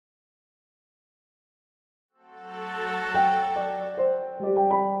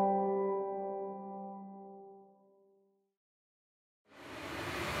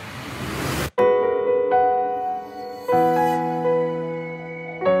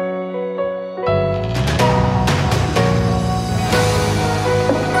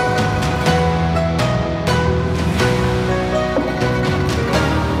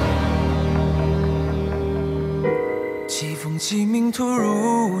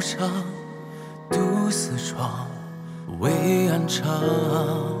长，独四窗，微暗长。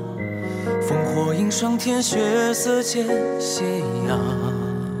烽火映霜天，血色渐斜阳。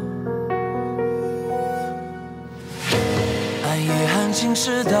暗夜安静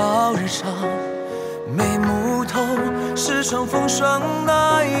时到日长，眉目透，是窗风霜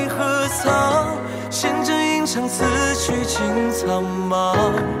奈何藏。仙阵吟唱，此曲尽苍茫，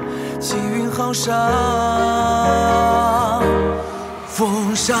气韵浩伤。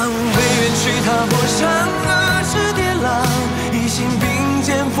风霜未远去，踏破山河之跌浪，一心并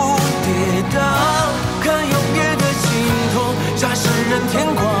肩赴跌宕，看永夜的尽头，乍是人天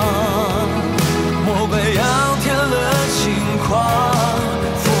光，莫怪仰天了轻狂。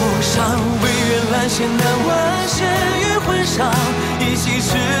风霜未远，蓝线难挽，血与魂伤，一起逝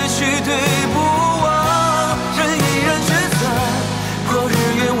去对不忘，人依然抉择，破日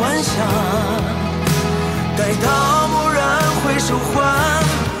月万象，待到蓦然回首还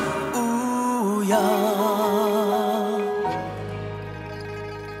无恙。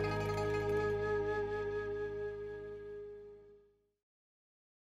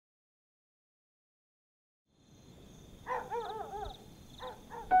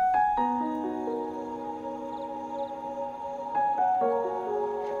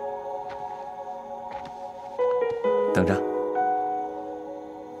等着，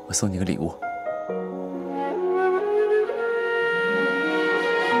我送你个礼物。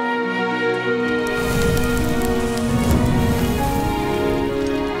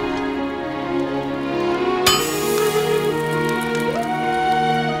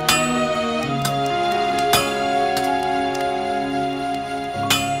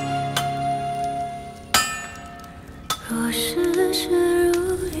若世事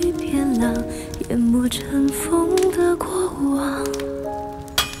如一片浪，淹没尘封的过往，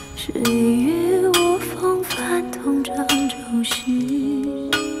是一与我风帆同长，就是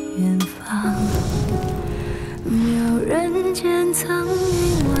远方。渺人间苍云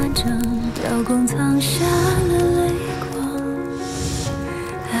万丈，雕工藏下了泪光。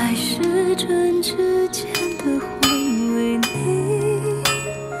爱是针之间的魂为你，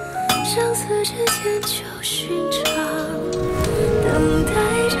相思之间就寻常。等待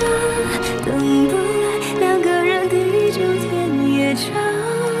着，等不来，两个人地久天也长。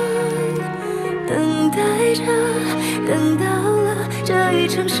等待着，等到了这一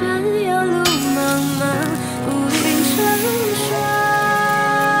程山腰路茫茫，不定成双。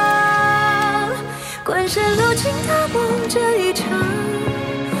关山路尽踏梦这一场，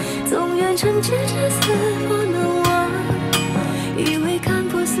纵愿成劫至死不能忘。以为看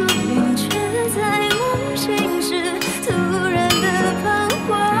破宿命，却在梦醒时突然的彷徨。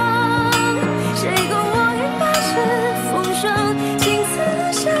谁共我云八尺风霜，情此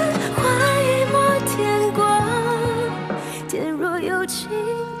生换一抹天光。天若有情，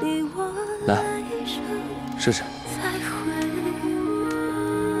你我来，试试。再回望，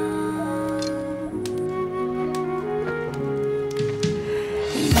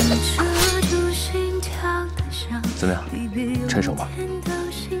遮住心跳的伤。怎么样？趁手吧。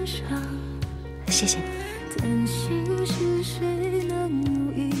谢谢你。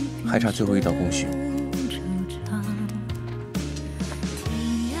还差最后一道工序。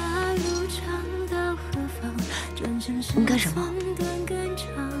你干什么？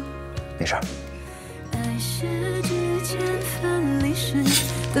没事儿。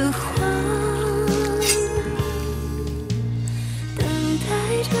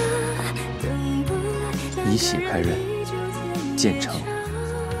以喜开刃，剑成。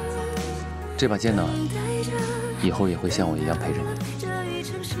这把剑呢，以后也会像我一样陪着你，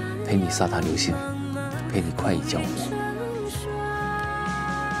陪你飒沓流星，陪你快意江湖。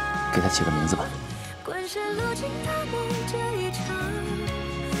给他起个名字吧。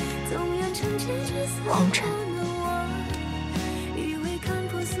红尘，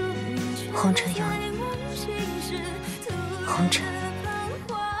红尘有你，红尘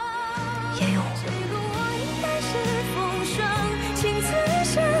也有我。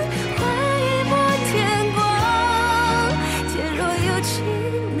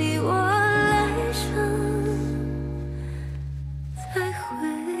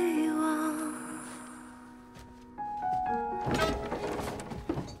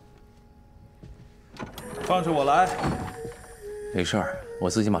放着我来。没事儿，我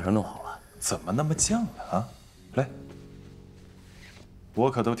自己马上弄好了。怎么那么犟呀？啊，来，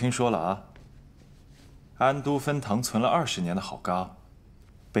我可都听说了啊。安都分堂存了20年的好钢，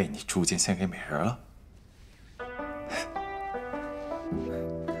被你铸剑献给美人了。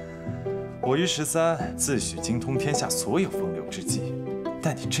我于13自诩精通天下所有风流之技，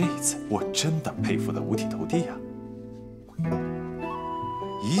但你这一次，我真的佩服得五体投地呀。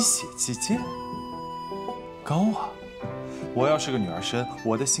以血祭剑，高啊！我要是个女儿身，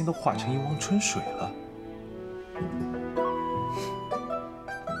我的心都化成一汪春水了。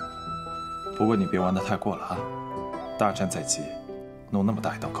不过你别玩得太过了啊！大战在即，弄那么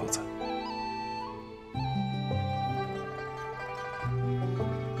大一道口子。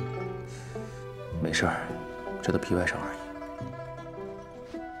没事儿，这都皮外伤而已。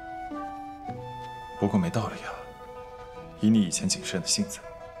不过没道理啊！以你以前谨慎的性子，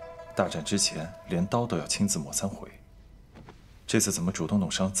大战之前连刀都要亲自磨3回，这次怎么主动弄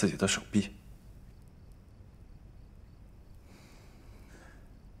伤自己的手臂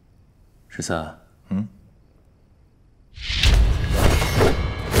？13，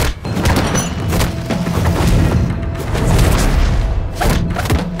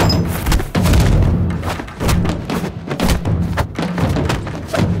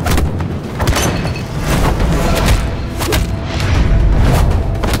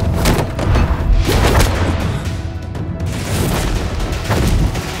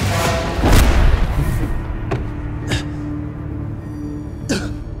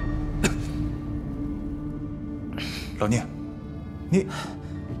老宁，你……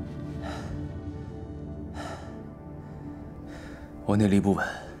我内力不稳，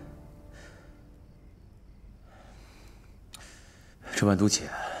这碗毒血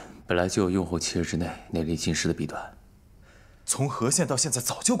本来就有用后7日之内内力尽失的弊端。从河县到现在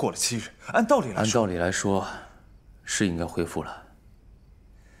早就过了7日，按道理来说，是应该恢复了。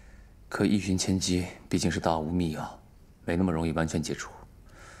可1旬千机毕竟是大巫秘药，没那么容易完全解除。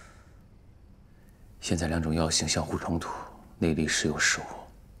现在2种药性相互冲突，内力时有时无。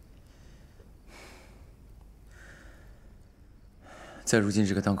在如今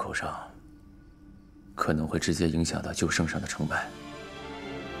这个当口上，可能会直接影响到救圣上的成败。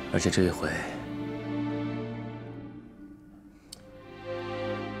而且这一回，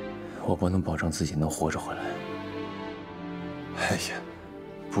我不能保证自己能活着回来。哎呀，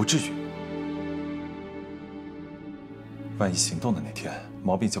不至于。万一行动的那天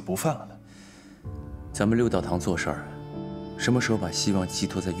毛病就不犯了呢？咱们6道堂做事儿，什么时候把希望寄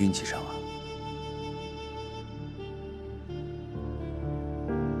托在运气上啊？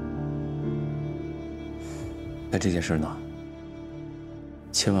那这件事呢，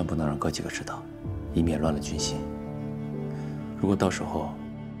千万不能让哥几个知道，以免乱了军心。如果到时候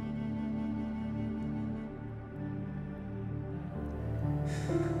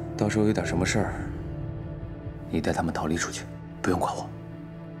有点什么事儿，你带他们逃离出去，不用管我。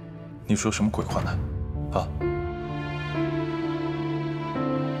你说什么鬼话呢？啊！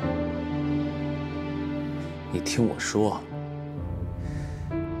你听我说，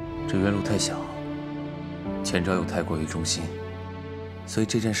这原路太小，钱昭又太过于忠心，所以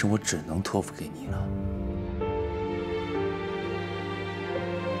这件事我只能托付给你了。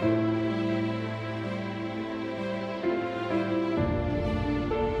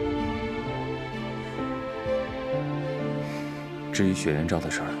至于雪原诏的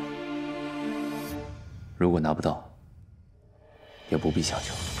事儿，如果拿不到，也不必强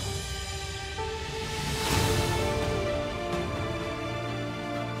求。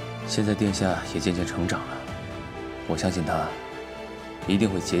现在殿下也渐渐成长了，我相信他一定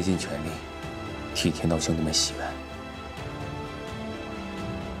会竭尽全力替天道兄弟们洗冤。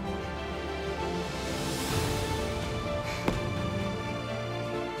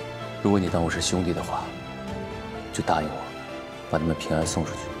如果你当我是兄弟的话，就答应我，把他们平安送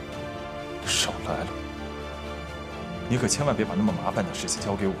出去。少来了！你可千万别把那么麻烦的事情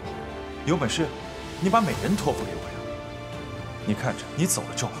交给我，有本事你把美人托付给我呀！你看着，你走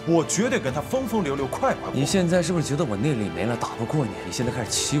了之后，我绝对跟他风风流流、快快活。你现在是不是觉得我内力没了，打不过你？你现在开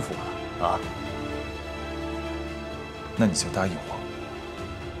始欺负我了啊？那你就答应我，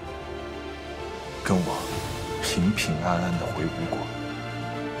跟我平平安安的回吴国。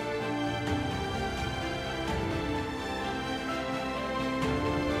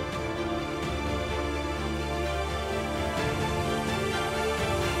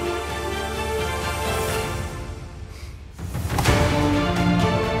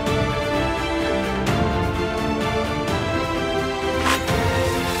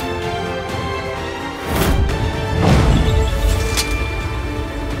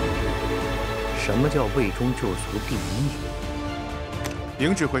什么叫魏中救俗第一？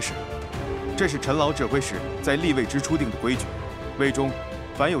迎指挥使，这是陈老指挥使在立位之初定的规矩。魏中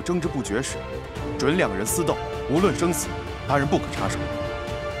凡有争执不决时，准2人私斗，无论生死，他人不可插手。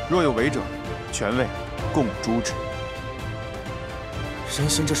若有违者，全魏共诛之。神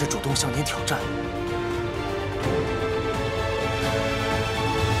仙这是主动向您挑战。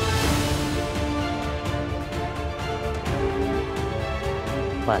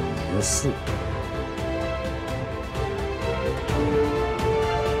万年寺。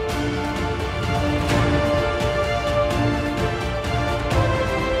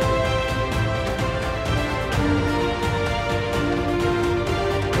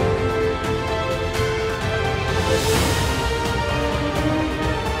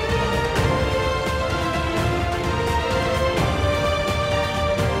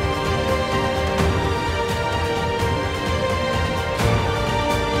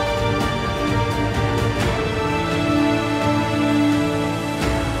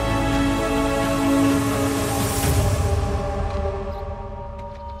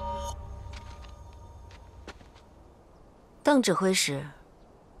邓指挥使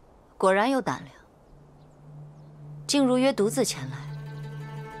果然有胆量，竟如约独自前来。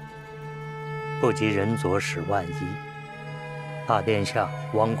不及人左使万一，大殿下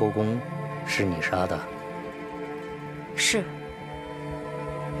王国公是你杀的？是。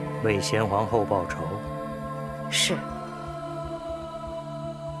为先皇后报仇？是。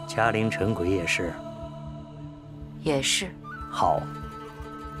嘉陵陈鬼也是？也是。好，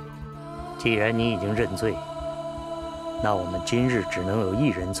既然你已经认罪，那我们今日只能有一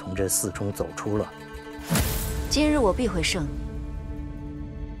人从这寺中走出了。今日我必会胜你。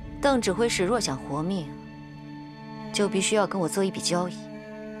邓指挥使若想活命，就必须要跟我做一笔交易。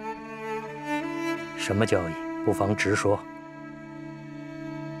什么交易？不妨直说。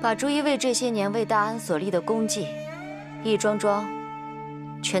把朱一卫这些年为大安所立的功绩，一桩桩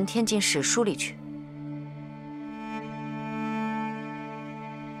全填进史书里去。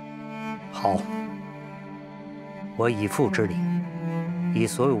好。我以父之灵，以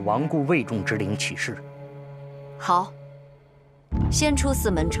所有亡故魏众之灵起誓。好，先出四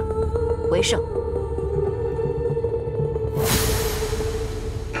门者为胜。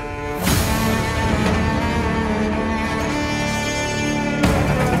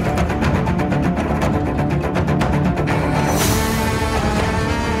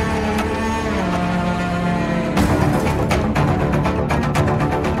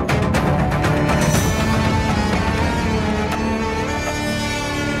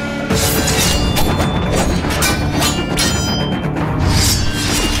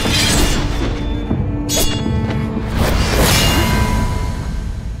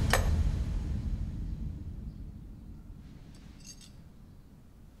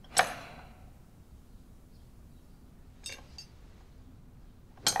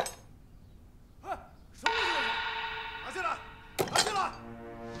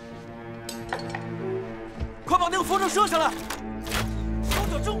风筝射下来，手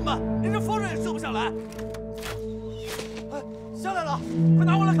脚这么慢，连这风筝也射不下来。哎，下来了，快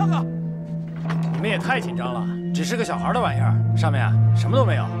拿过来看看。你们也太紧张了，只是个小孩的玩意儿，上面什么都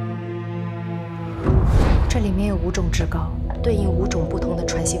没有。这里面有5种至高，对应5种不同的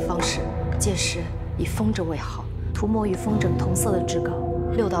传信方式。届时以风筝为号，涂抹与风筝同色的至高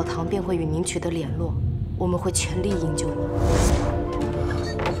，6道堂便会与您取得联络。我们会全力营救您。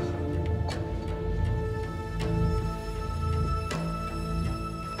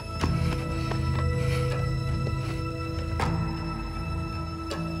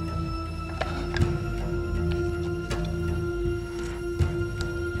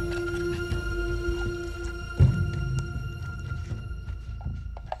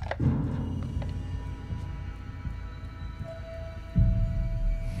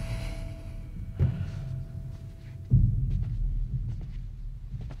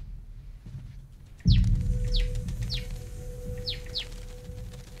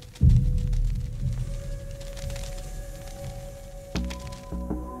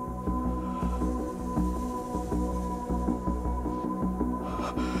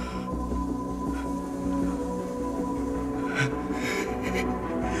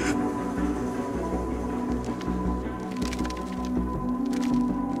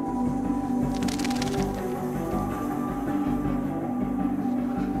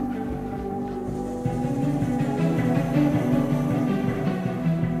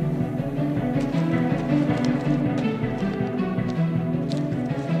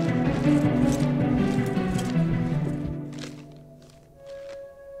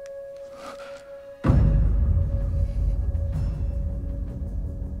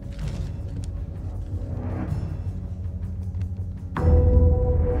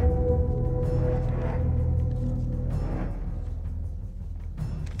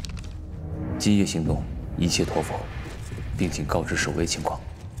 今夜行动一切妥否，并请告知守卫情况。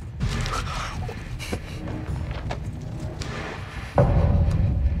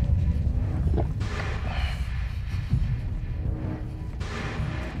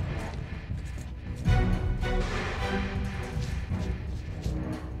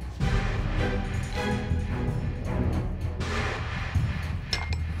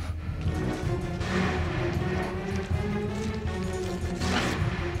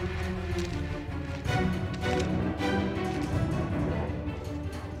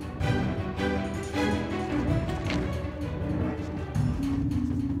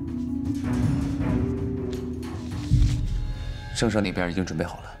圣上那边已经准备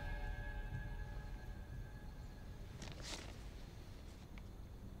好了。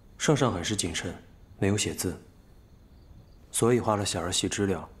圣上很是谨慎，没有写字，所以画了小儿戏知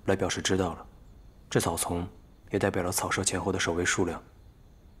了来表示知道了。这草丛也代表了草舍前后的守卫数量。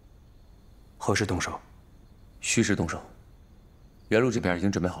何时动手？虚实动手。元禄这边已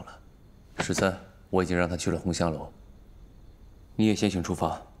经准备好了，13，我已经让他去了红香楼。你也先行出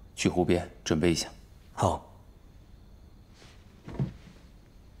发，去湖边准备一下。好。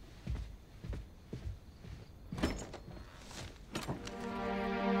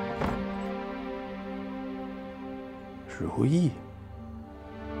如意，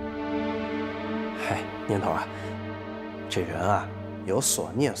嗨，年头啊，这人啊，有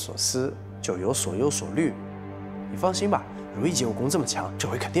所念所思，就有所忧所虑。你放心吧，如意姐武功这么强，这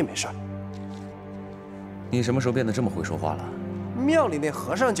回肯定没事。你什么时候变得这么会说话了？庙里那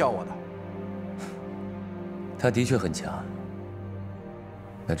和尚教我的。他的确很强。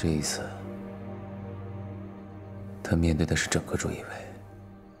那这一次，他面对的是整个朱一卫。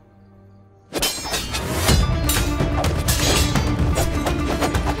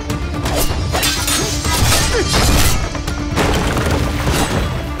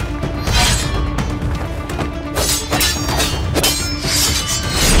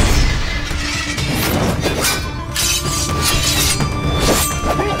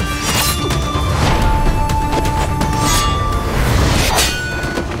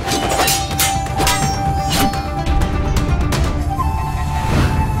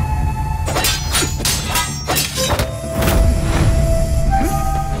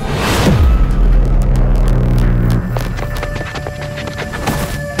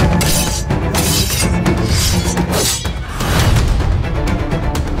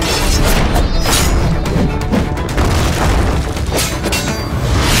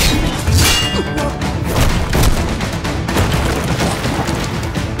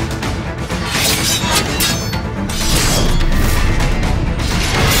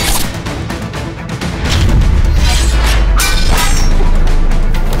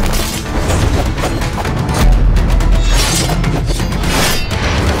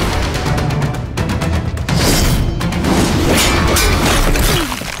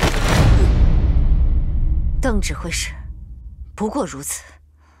邓指挥使，不过如此。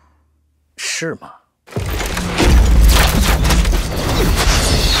是吗？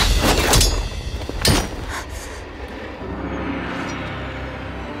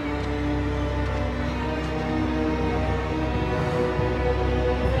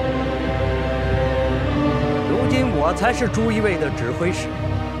如今我才是朱一卫的指挥使，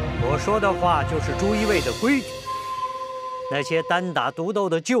我说的话就是朱一卫的规矩。那些单打独斗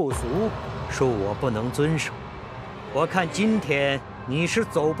的旧俗，恕我不能遵守。我看今天你是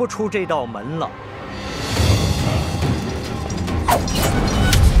走不出这道门了。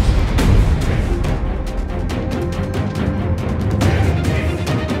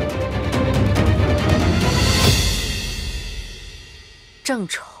郑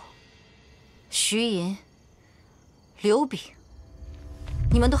丑、徐寅、刘炳，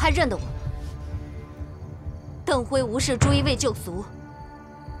你们都还认得我吗？邓辉无视朱一卫旧俗，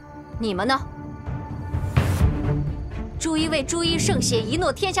你们呢？朱一卫朱一圣血一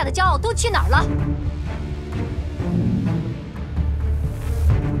诺天下的骄傲都去哪儿了？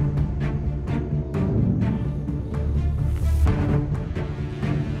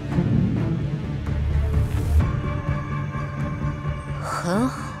很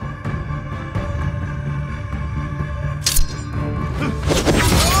好。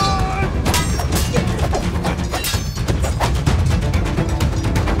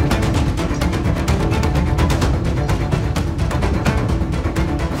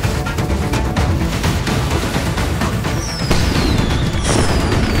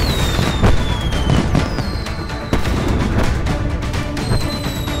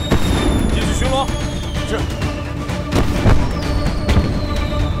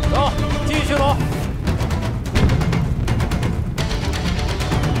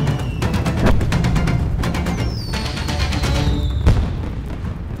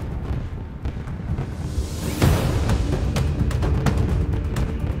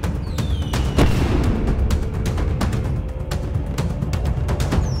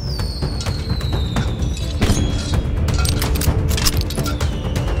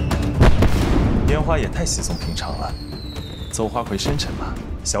也太稀松平常了。走花魁生辰嘛，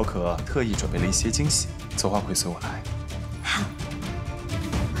小可特意准备了一些惊喜。走花魁随我来。好。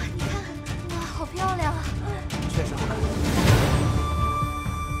哇，你看，哇，好漂亮啊！确实好看。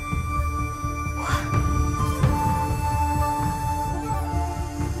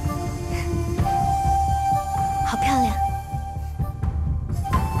好漂亮。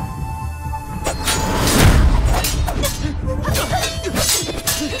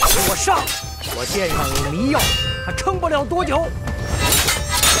给我上！我剑上有迷药，还撑不了多久。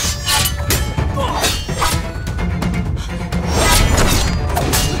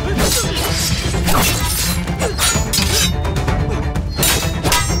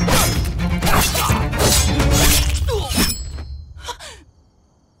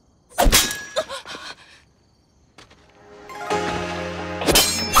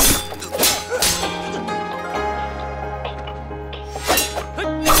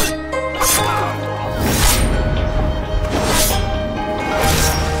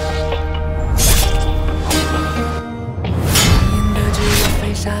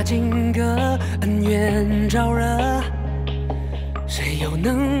金戈恩怨招惹，谁又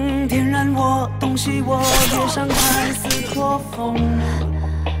能点燃我洞悉我脸上看似破风？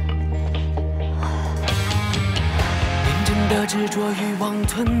认真的执着欲望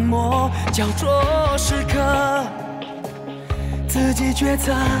吞没，焦灼时刻，自己抉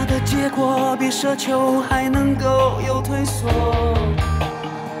择的结果，比奢求还能够有退缩。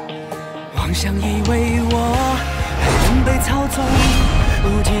妄想以为我还能被操纵。无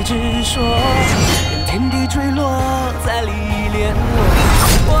计之说，任天地坠落，再历练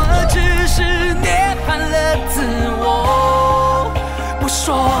我只是涅槃了自我。不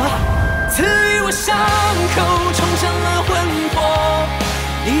说，赐予我伤口重生了魂魄。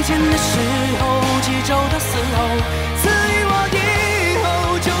离间的时候，急骤的嘶吼，赐予我以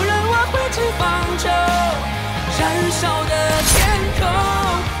后，就让我挥之方遒。燃烧的天空，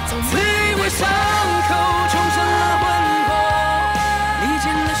赐予我伤口重生了魂魄。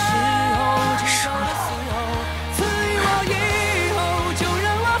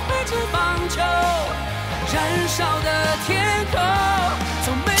燃烧的天空，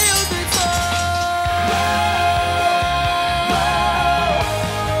从没有对错，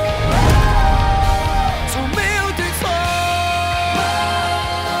从没有对错，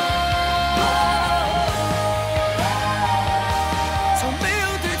从没有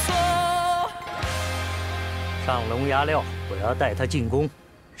对错。上龙牙料，我要带他进宫。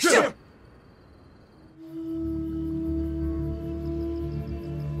是。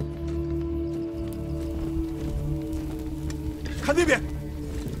看那边，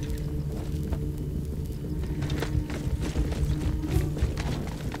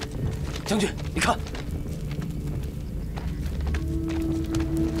将军，你看，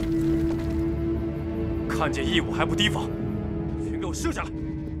看见异物还不提防，全给我射下来！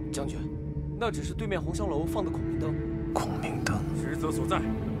将军，那只是对面红香楼放的孔明灯。孔明灯，职责所在，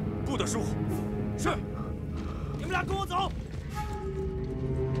不得疏忽。是，你们俩跟我走。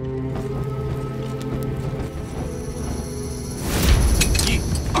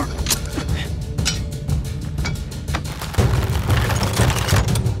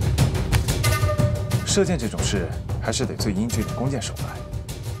射箭这种事，还是得最英俊的弓箭手来。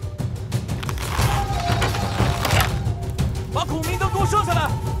把孔明灯给我射下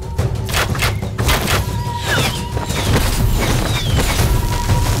来！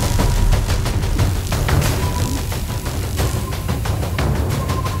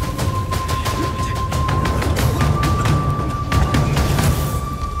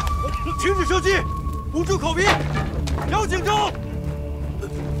停止射击，捂住口鼻，瞄警钟。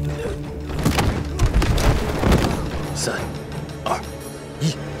3、2、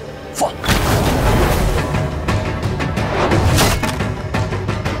1，放！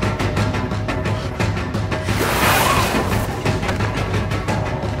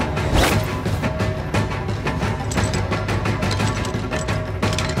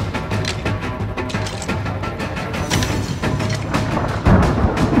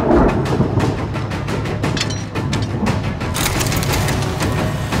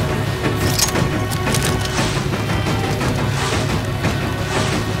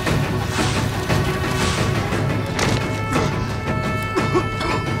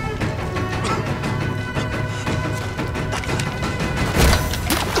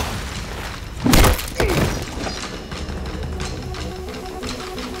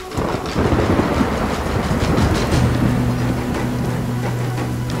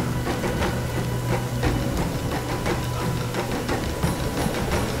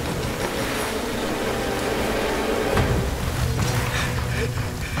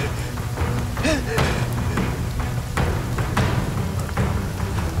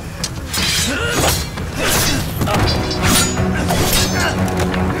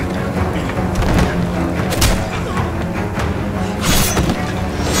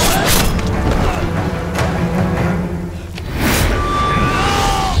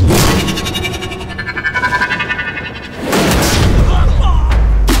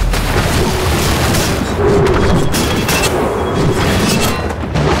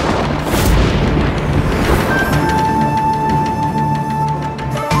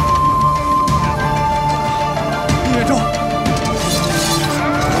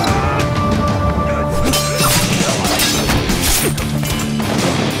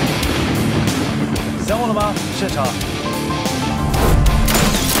我了吗，圣上？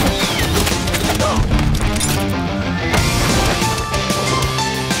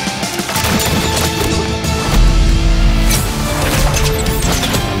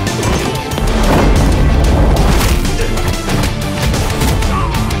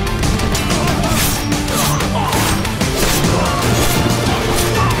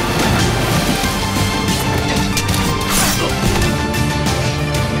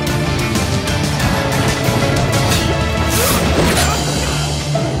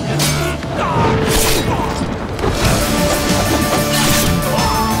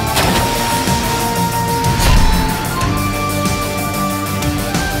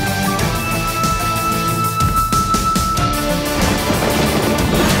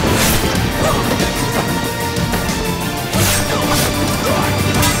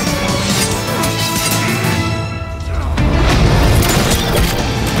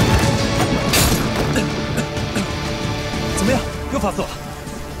发作了，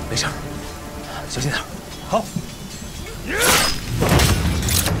没事，小心点。好。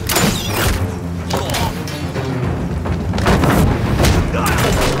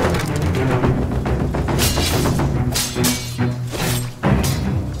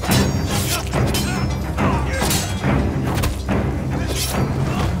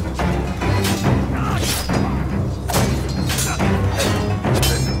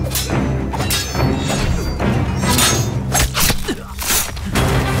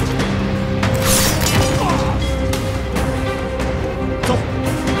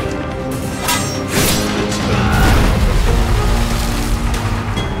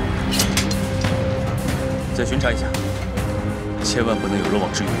再巡查一下，千万不能有漏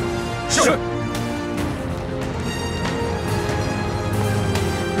网之鱼。是。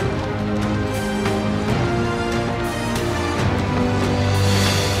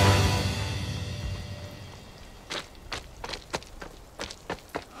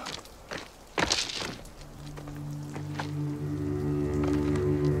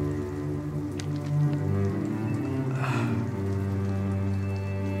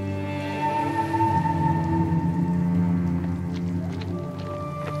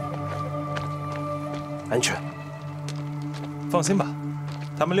安全，放心吧，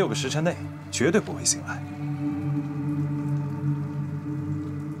他们6个时辰内绝对不会醒来。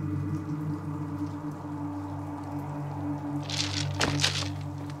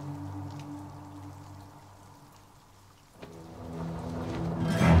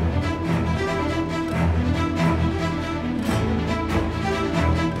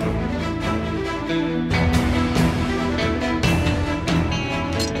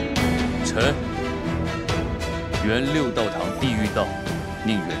臣。 原6道堂地狱道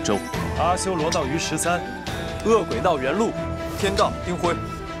宁远舟，阿修罗道于13，恶鬼道元禄，天道丁辉，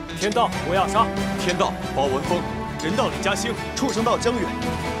天道吴耀沙，天道包文峰，人道李嘉兴，畜生道江远，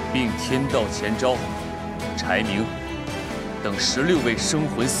并天道钱昭、柴明等16位生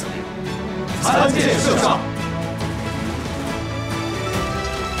魂死灵，参见圣上。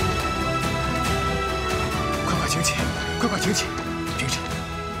快快请起，快快请起，平身，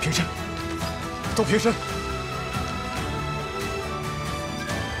平身，都平身。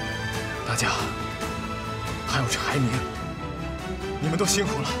 大家，还有柴明，你们都辛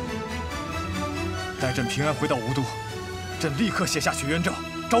苦了。待朕平安回到吴都，朕立刻写下许愿诏，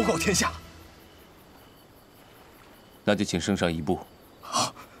昭告天下。那就请圣上移步。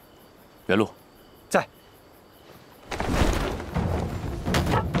好。元禄，在。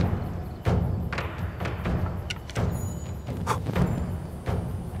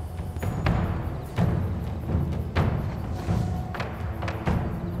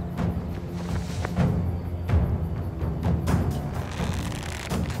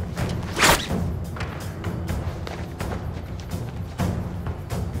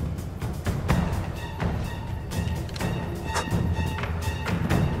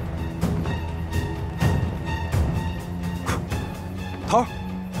头儿，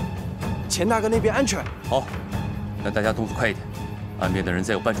钱大哥那边安全。好，那大家动作快一点，岸边的人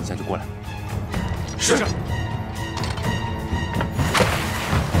再有半种响就过来。是。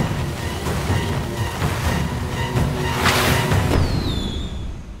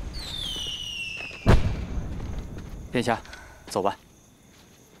殿下，走吧。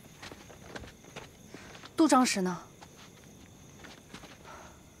杜长史呢？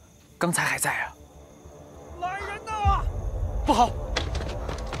刚才还在啊。来人呐！不好！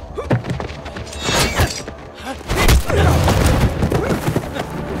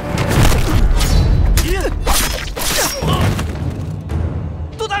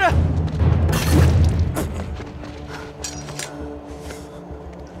 杜大人，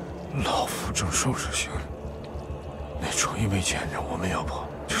老夫正收拾行李，那朱衣卫见着我们要跑，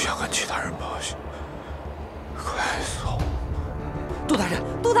就想跟其他人报信。该走！杜大人，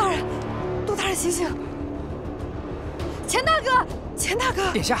杜大人，杜大人，醒醒！钱大哥，钱大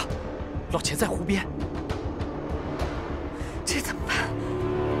哥！殿下，老钱在湖边。这怎么办？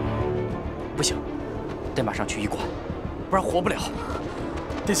不行，得马上去医馆，不然活不了。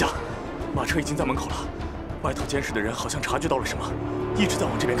殿下，马车已经在门口了，外头监视的人好像察觉到了什么，一直在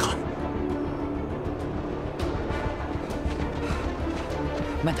往这边看。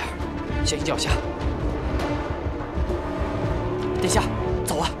慢点，小心脚下。殿下，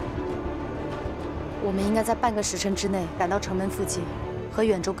走啊！我们应该在半个时辰之内赶到城门附近，和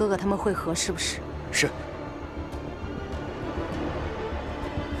远州哥哥他们会合，是不是？是。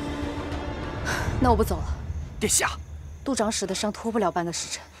那我不走了。殿下，杜长史的伤拖不了半个时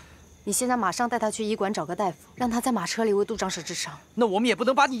辰，你现在马上带他去医馆找个大夫，让他在马车里为杜长史治伤。那我们也不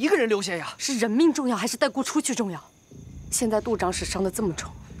能把你一个人留下呀。是人命重要，还是带姑出去重要？现在杜长史伤得这么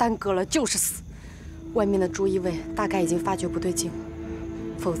重，耽搁了就是死。外面的朱衣卫大概已经发觉不对劲了，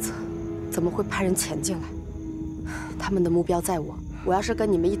否则怎么会派人潜进来？他们的目标在我，我要是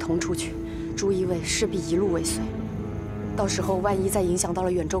跟你们一同出去，朱衣卫势必一路尾随。到时候万一再影响到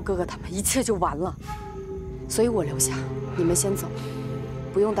了远州哥哥他们，一切就完了。所以我留下，你们先走，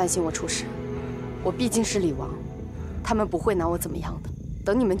不用担心我出事。我毕竟是李王，他们不会拿我怎么样的。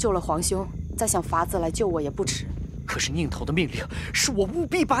等你们救了皇兄，再想法子来救我也不迟。可是宁头的命令是我务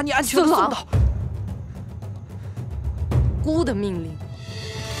必把你安全地送到。姑的命令，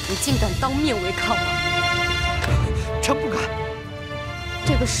你竟敢当面违抗吗？臣不敢。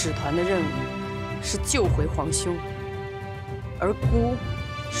这个使团的任务是救回皇兄，而姑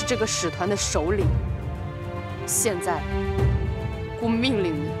是这个使团的首领。现在，姑命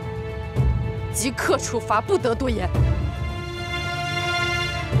令你即刻处罚，不得多言。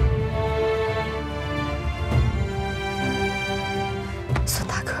孙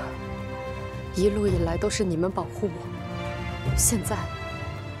大哥，一路以来都是你们保护我。现在，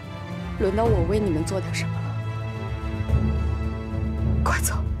轮到我为你们做点什么了。快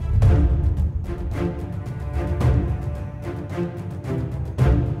走！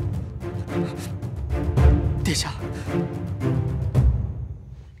殿下，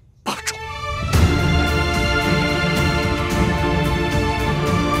帮主。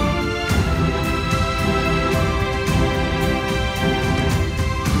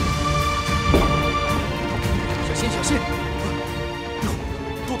小心，小心！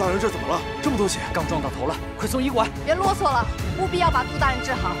杜大人这怎么了？这么多血，刚撞到头了，快送医馆！别啰嗦了，务必要把杜大人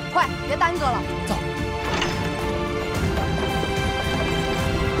治好，快，别耽搁了。走。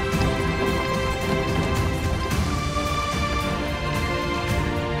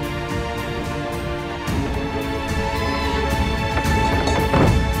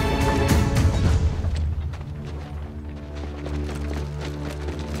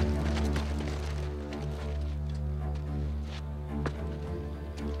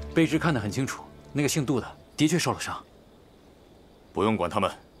卑职看得很清楚，那个姓杜的的确受了伤。不用管他们，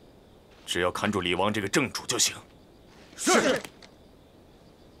只要看住李王这个正主就行。是。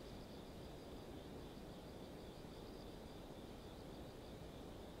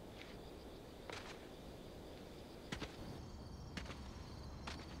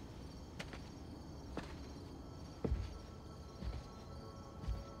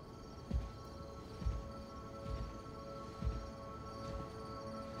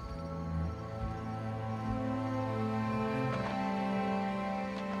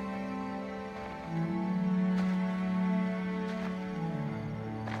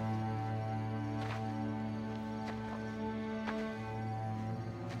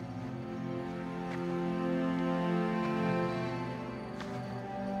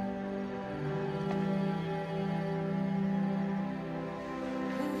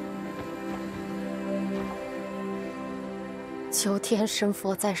求天神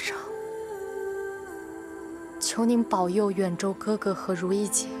佛在上，求您保佑远州哥哥和如意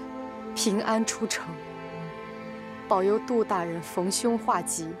姐平安出城，保佑杜大人逢凶化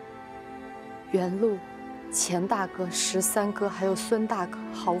吉，元禄、钱大哥、13哥还有孙大哥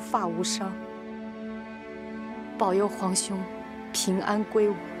毫发无伤，保佑皇兄平安归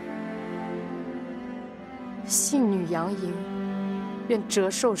我。信女杨莹愿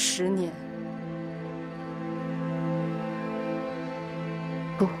折寿10年。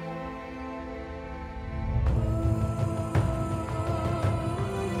不，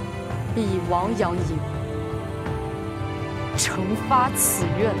李王杨莹承发此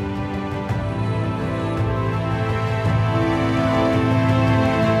愿。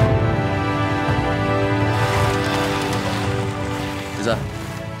13，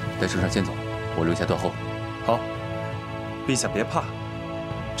带圣上先走，我留下断后。好，陛下别怕，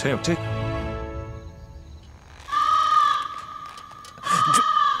臣有这个。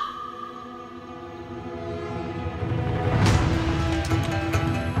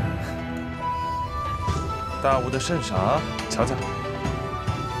大武的圣上，瞧瞧，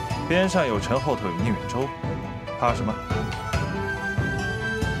边上有臣，后头有宁远舟，怕什么？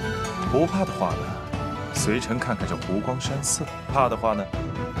不怕的话呢，随臣看看这湖光山色；怕的话呢，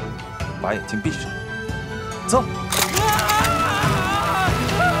把眼睛闭上。走。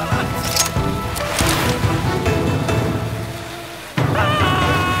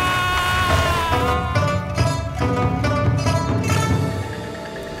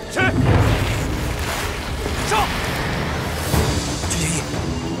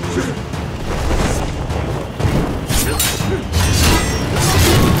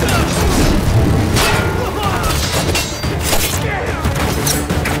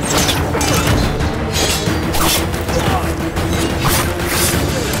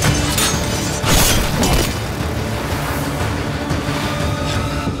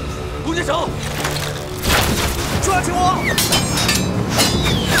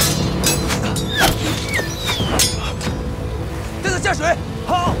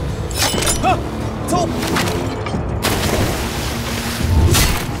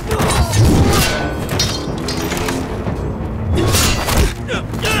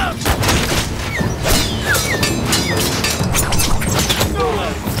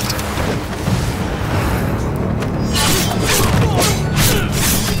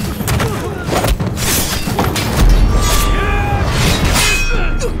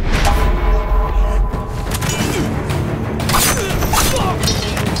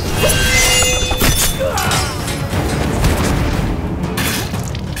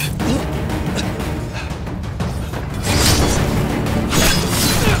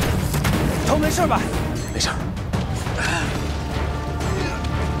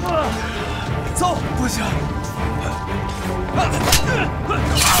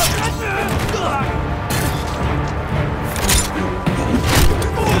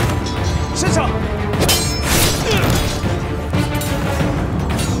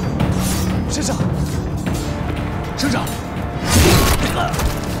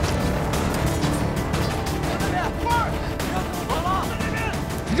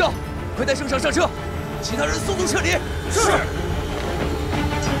快带圣上上车，其他人速速撤离。是。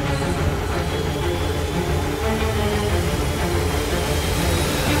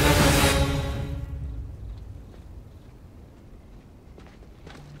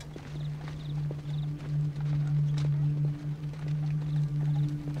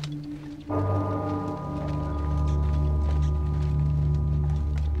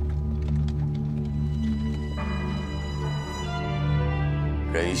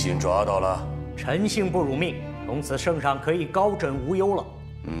人心抓到了，臣幸不辱命，从此圣上可以高枕无忧了。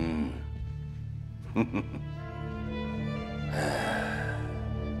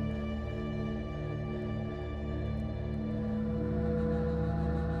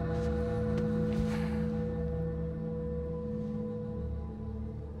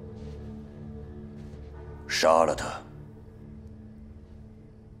杀了他。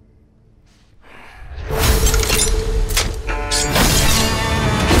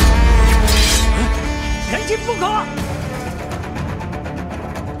严禁不可！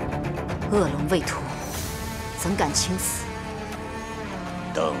恶龙未屠，怎敢轻死？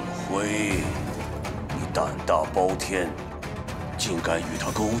邓辉，你胆大包天，竟敢与他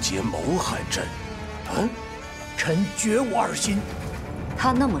勾结谋害朕！臣绝无二心。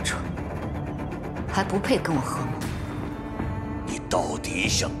他那么蠢，还不配跟我合谋。你到底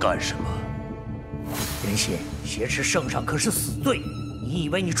想干什么？仁心，挟持圣上可是死罪，你以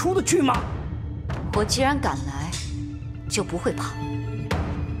为你出得去吗？我既然敢来，就不会怕。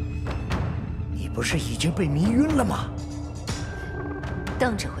你不是已经被迷晕了吗？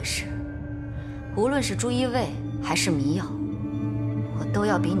邓指挥使，无论是朱一卫还是迷药，我都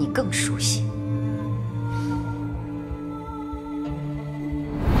要比你更熟悉。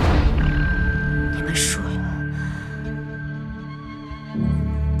你们输了。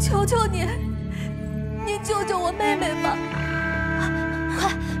求求你，你救救我妹妹吧！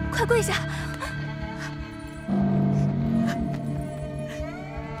快跪下！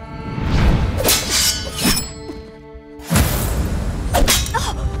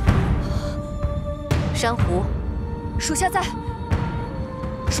珊瑚，属下在。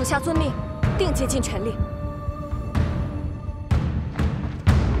属下遵命，定竭尽全力。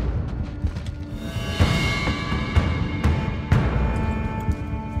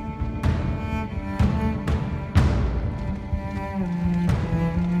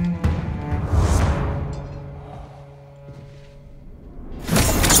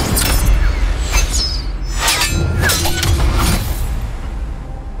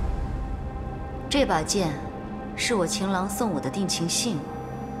把剑是我情郎送我的定情信物，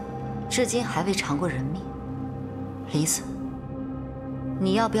至今还未偿过人命。离子，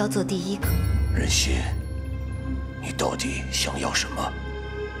你要不要做第一个？任熙，你到底想要什么？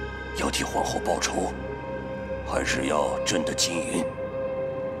要替皇后报仇，还是要朕的金银？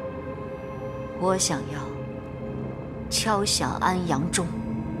我想要敲响安阳钟。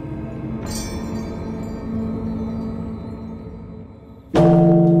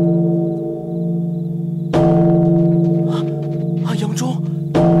安阳钟，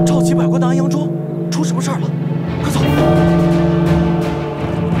召集百官的安阳钟，出什么事儿了？快走！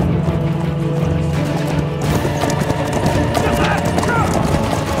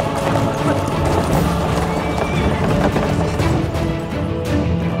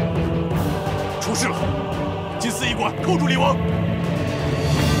出事了！金丝驿馆扣住李王！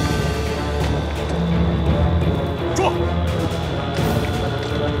捉！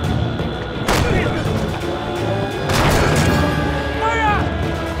大人！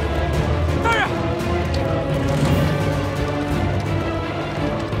大人！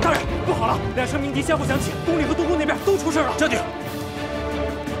大人，不好了！两声鸣笛相互响起，宫里和东宫那边都出事了。站定！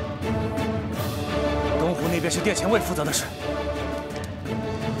东湖那边是殿前卫负责的事，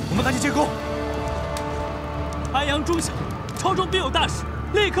我们赶紧进攻。安阳钟响，朝中必有大事，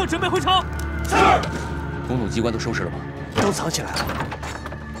立刻准备回朝。是。公主机关都收拾了吗？都藏起来了。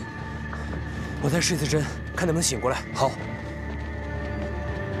我再试一次针，看能不能醒过来。好。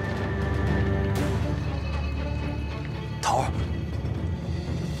桃儿，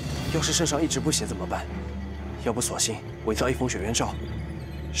要是圣上一直不写怎么办？要不索性伪造一封雪原诏，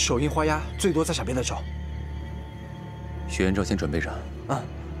手印花押，最多在下边再找。雪原诏先准备上。嗯。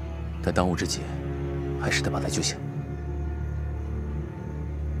但当务之急，还是得把他救醒。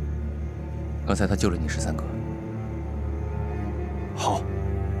刚才他救了你13个。好。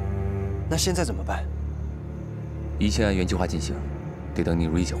那现在怎么办？一切按原计划进行，得等你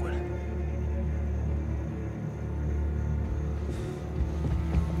如意姐回来。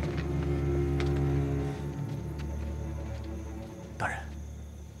大人，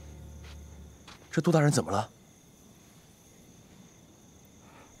这杜大人怎么了？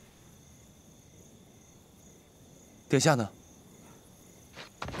殿下呢？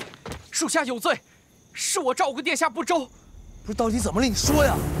属下有罪，是我照顾殿下不周。不是，到底怎么了？你说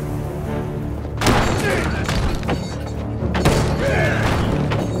呀！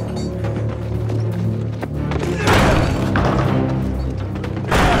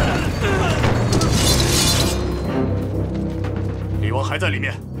李王还在里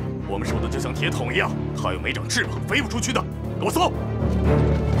面，我们守的就像铁桶一样，他又没长翅膀，飞不出去的。给我搜！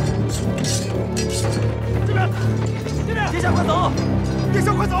这边，这边！殿下快走！殿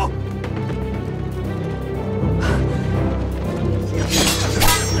下快走！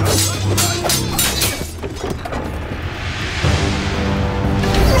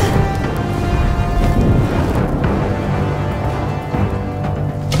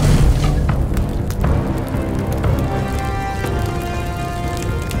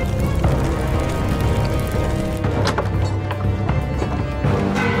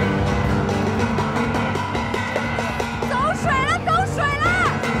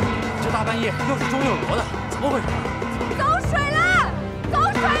又是中又罗的，怎么回事？走水了！走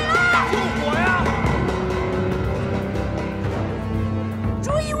水了！救火呀！朱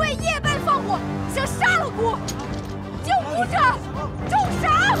一卫夜半放火，想杀了孤，救孤者重赏。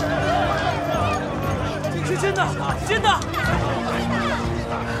是真的，真的！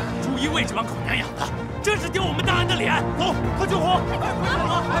朱一卫这帮狗娘养的，真是丢我们大人的脸！走，快救火！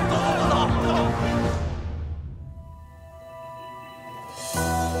走！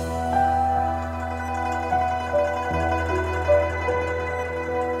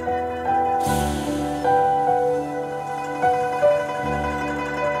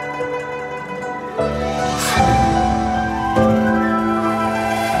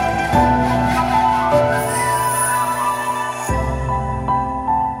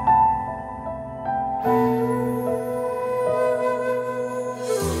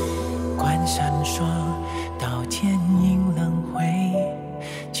关山霜，刀剑影轮回，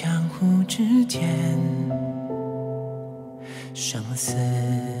江湖之间，生死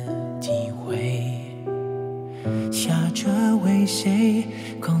几回。下者为谁？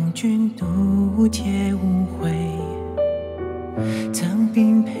共君渡劫无悔。赠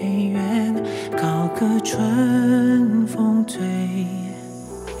宾陪月，高歌春风醉。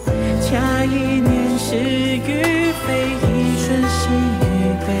恰一念是与